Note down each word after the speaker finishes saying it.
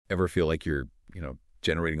Ever feel like you're,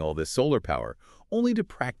 generating all this solar power, only to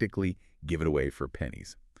practically give it away for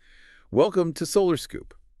pennies? Welcome to Solar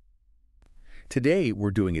Scoop. Today,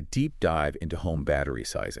 we're doing a deep dive into home battery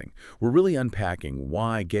sizing. We're really unpacking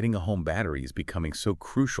why getting a home battery is becoming so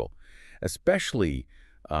crucial, especially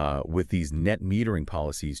with these net metering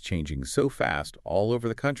policies changing so fast all over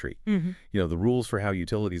the country. The rules for how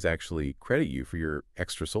utilities actually credit you for your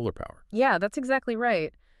extra solar power. Yeah, that's exactly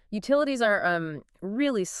right. Utilities are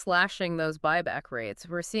really slashing those buyback rates.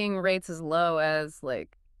 We're seeing rates as low as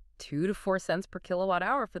like 2 to 4 cents per kilowatt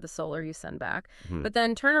hour for the solar you send back. But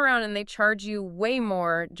then turn around and they charge you way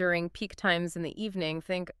more during peak times in the evening.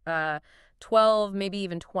 Think 12, maybe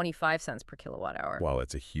even 25 cents per kilowatt hour. Wow,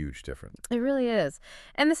 that's a huge difference. It really is.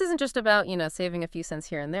 And this isn't just about, saving a few cents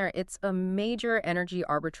here and there. It's a major energy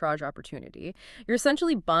arbitrage opportunity. You're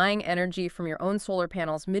essentially buying energy from your own solar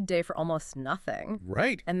panels midday for almost nothing.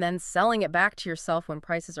 Right. And then selling it back to yourself when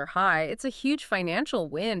prices are high. It's a huge financial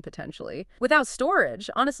win, potentially. Without storage,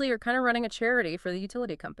 honestly, you're kind of running a charity for the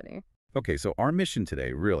utility company. Okay, so our mission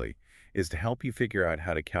today, really, is to help you figure out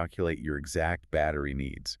how to calculate your exact battery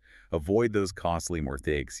needs, avoid those costly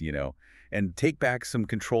mistakes, and take back some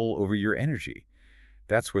control over your energy.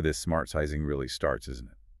 That's where this smart sizing really starts, isn't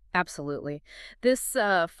it? Absolutely. This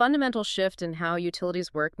fundamental shift in how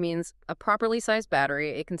utilities work means a properly sized battery.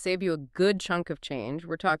 It can save you a good chunk of change.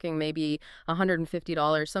 We're talking maybe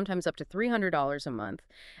 $150, sometimes up to $300 a month.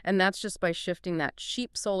 And that's just by shifting that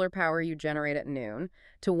cheap solar power you generate at noon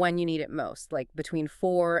to when you need it most, like between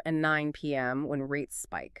 4 and 9 p.m. when rates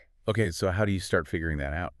spike. Okay, so how do you start figuring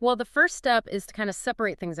that out? Well, the first step is to kind of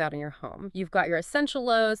separate things out in your home. You've got your essential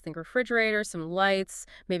loads, think refrigerators, some lights,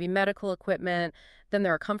 maybe medical equipment. Then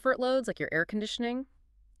there are comfort loads like your air conditioning,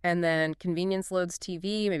 and then convenience loads,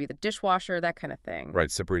 TV, maybe the dishwasher, that kind of thing.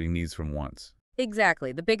 Right, separating needs from wants.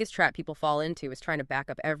 Exactly. The biggest trap people fall into is trying to back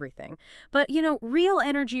up everything. But, real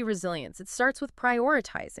energy resilience, it starts with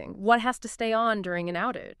prioritizing what has to stay on during an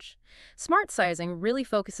outage. Smart sizing really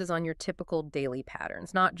focuses on your typical daily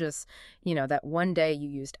patterns, not just, that one day you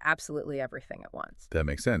used absolutely everything at once. That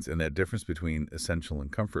makes sense. And that difference between essential and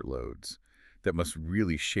comfort loads, that must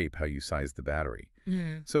really shape how you size the battery.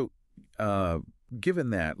 So, given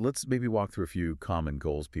that, let's maybe walk through a few common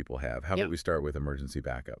goals people have. How about we start with emergency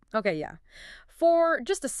backup? Okay, yeah. For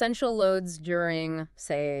just essential loads during,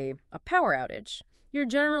 say, a power outage, you're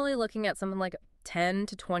generally looking at something like 10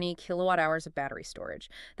 to 20 kilowatt hours of battery storage.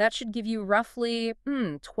 That should give you roughly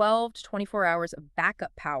 12 to 24 hours of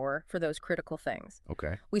backup power for those critical things.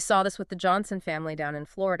 Okay. We saw this with the Johnson family down in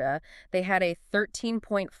Florida. They had a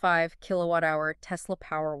 13.5 kilowatt hour Tesla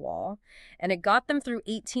Powerwall, and it got them through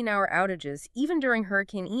 18-hour outages, even during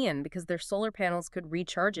Hurricane Ian, because their solar panels could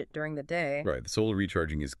recharge it during the day. Right. The solar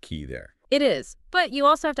recharging is key there. It is. But you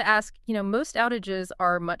also have to ask, most outages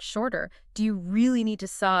are much shorter. Do you really need to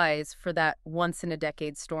size for that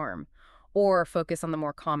once-in-a-decade storm? Or focus on the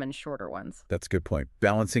more common, shorter ones? That's a good point.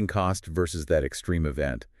 Balancing cost versus that extreme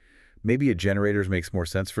event. Maybe a generator makes more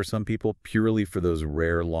sense for some people, purely for those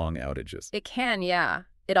rare long outages. It can, yeah.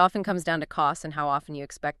 It often comes down to cost and how often you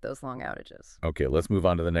expect those long outages. Okay, let's move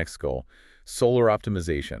on to the next goal. Solar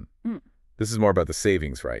optimization. This is more about the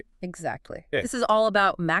savings, right? Exactly. Yeah. This is all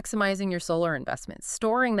about maximizing your solar investments,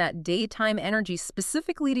 storing that daytime energy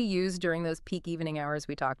specifically to use during those peak evening hours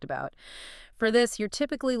we talked about. For this, you're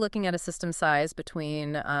typically looking at a system size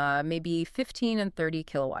between maybe 15 and 30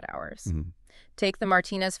 kilowatt hours. Take the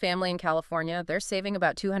Martinez family in California. They're saving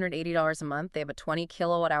about $280 a month. They have a 20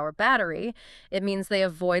 kilowatt hour battery. It means they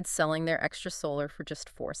avoid selling their extra solar for just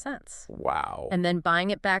 4 cents. Wow. And then buying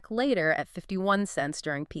it back later at 51 cents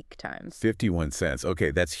during peak times. 51 cents. Okay,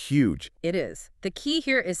 that's huge. It is. The key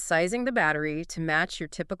here is sizing the battery to match your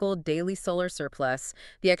typical daily solar surplus,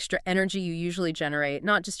 the extra energy you usually generate,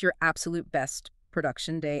 not just your absolute best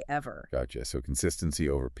production day ever. Gotcha. So consistency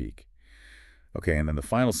over peak. Okay, and then the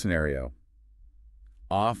final scenario.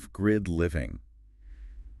 Off-grid living.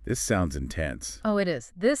 This sounds intense. Oh, it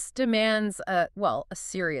is. This demands, a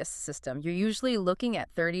serious system. You're usually looking at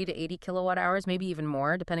 30 to 80 kilowatt hours, maybe even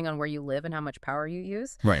more, depending on where you live and how much power you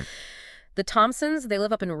use. Right. The Thompsons, they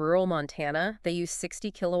live up in rural Montana. They use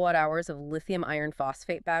 60 kilowatt hours of lithium iron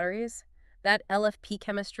phosphate batteries. That LFP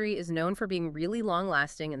chemistry is known for being really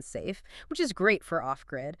long-lasting and safe, which is great for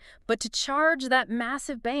off-grid. But to charge that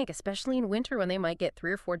massive bank, especially in winter when they might get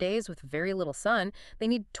 3 or 4 days with very little sun, they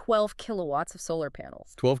need 12 kilowatts of solar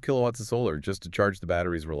panels. 12 kilowatts of solar just to charge the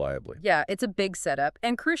batteries reliably. Yeah, it's a big setup.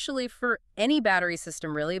 And crucially, for any battery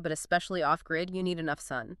system really, but especially off-grid, you need enough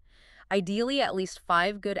sun. Ideally, at least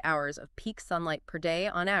 5 good hours of peak sunlight per day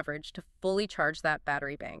on average to fully charge that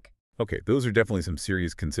battery bank. Okay, those are definitely some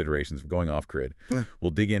serious considerations of going off-grid. Yeah. We'll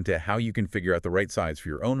dig into how you can figure out the right size for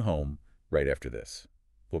your own home right after this.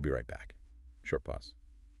 We'll be right back. Short pause.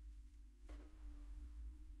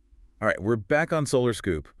 All right, we're back on Solar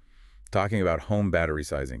Scoop, talking about home battery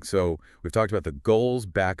sizing. So we've talked about the goals,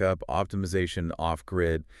 backup, optimization,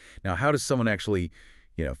 off-grid. Now, how does someone actually,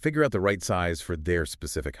 figure out the right size for their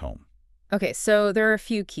specific home? Okay, so there are a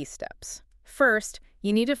few key steps. First,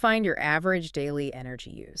 you need to find your average daily energy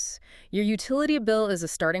use. Your utility bill is a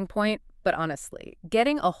starting point, but honestly,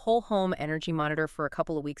 getting a whole home energy monitor for a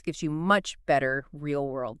couple of weeks gives you much better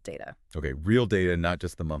real-world data. Okay, real data, not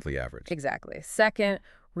just the monthly average. Exactly. Second,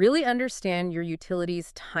 really understand your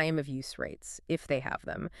utilities' time of use rates, if they have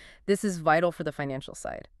them. This is vital for the financial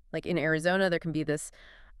side. Like in Arizona, there can be this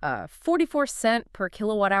 44-cent per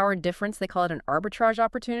kilowatt hour difference. They call it an arbitrage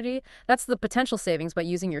opportunity. That's the potential savings by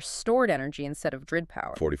using your stored energy instead of grid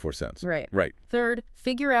power. 44 cents. Right. Right. Third,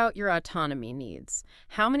 figure out your autonomy needs.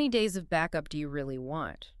 How many days of backup do you really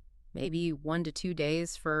want? Maybe 1 to 2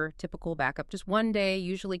 days for typical backup. Just 1 day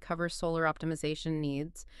usually covers solar optimization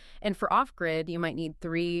needs. And for off-grid, you might need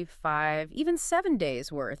 3, 5, even 7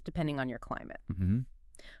 days worth, depending on your climate. Mm-hmm.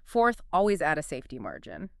 Fourth, always add a safety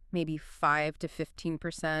margin, maybe 5 to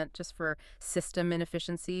 15% just for system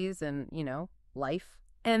inefficiencies and, life.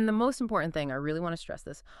 And the most important thing, I really want to stress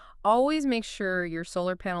this, always make sure your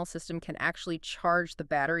solar panel system can actually charge the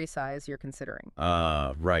battery size you're considering.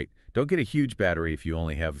 Right. Don't get a huge battery if you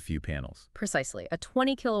only have a few panels. Precisely. A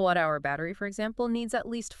 20 kilowatt hour battery, for example, needs at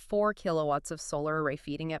least 4 kilowatts of solar array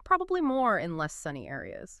feeding it, probably more in less sunny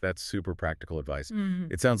areas. That's super practical advice.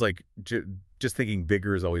 Mm-hmm. It sounds like just thinking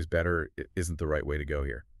bigger is always better isn't the right way to go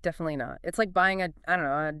here. Definitely not. It's like buying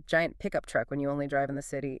a giant pickup truck when you only drive in the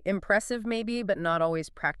city. Impressive maybe, but not always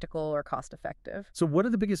practical or cost effective. So what are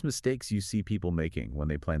the biggest mistakes you see people making when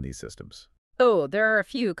they plan these systems? Oh, there are a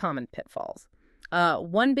few common pitfalls.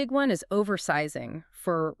 One big one is oversizing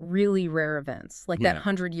for really rare events, like that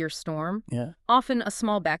 100-year storm. Yeah. Often a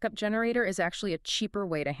small backup generator is actually a cheaper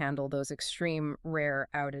way to handle those extreme rare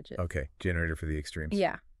outages. Okay, generator for the extremes.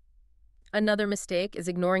 Yeah. Another mistake is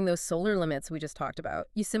ignoring those solar limits we just talked about.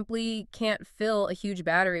 You simply can't fill a huge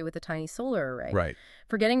battery with a tiny solar array. Right.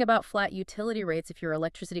 Forgetting about flat utility rates if your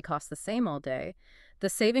electricity costs the same all day, the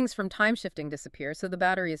savings from time shifting disappear, so the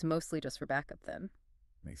battery is mostly just for backup then.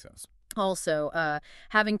 Makes sense. Also,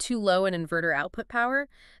 having too low an inverter output power,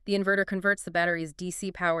 the inverter converts the battery's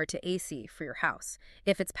DC power to AC for your house.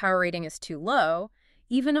 If its power rating is too low,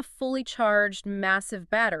 even a fully charged, massive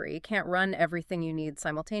battery can't run everything you need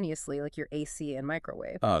simultaneously, like your AC and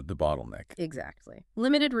microwave. The bottleneck. Exactly.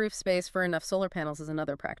 Limited roof space for enough solar panels is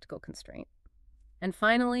another practical constraint. And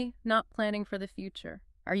finally, not planning for the future.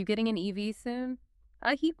 Are you getting an EV soon?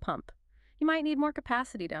 A heat pump. You might need more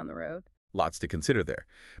capacity down the road. Lots to consider there.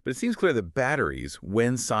 But it seems clear that batteries,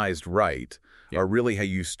 when sized right, are really how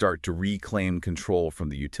you start to reclaim control from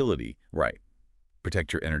the utility. Right.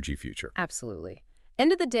 Protect your energy future. Absolutely.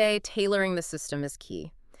 End of the day, tailoring the system is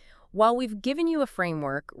key. While we've given you a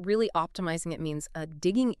framework, really optimizing it means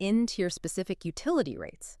digging into your specific utility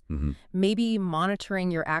rates. Mm-hmm. Maybe monitoring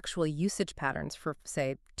your actual usage patterns for,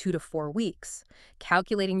 say, 2 to 4 weeks.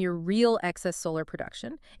 Calculating your real excess solar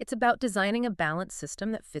production. It's about designing a balanced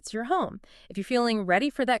system that fits your home. If you're feeling ready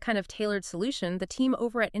for that kind of tailored solution, the team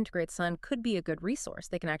over at Integrate Sun could be a good resource.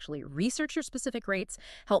 They can actually research your specific rates,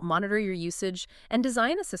 help monitor your usage, and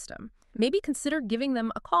design a system. Maybe consider giving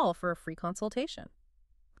them a call for a free consultation.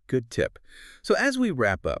 Good tip. So as we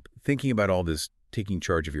wrap up, thinking about all this taking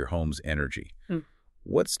charge of your home's energy,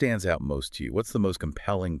 what stands out most to you? What's the most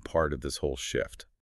compelling part of this whole shift?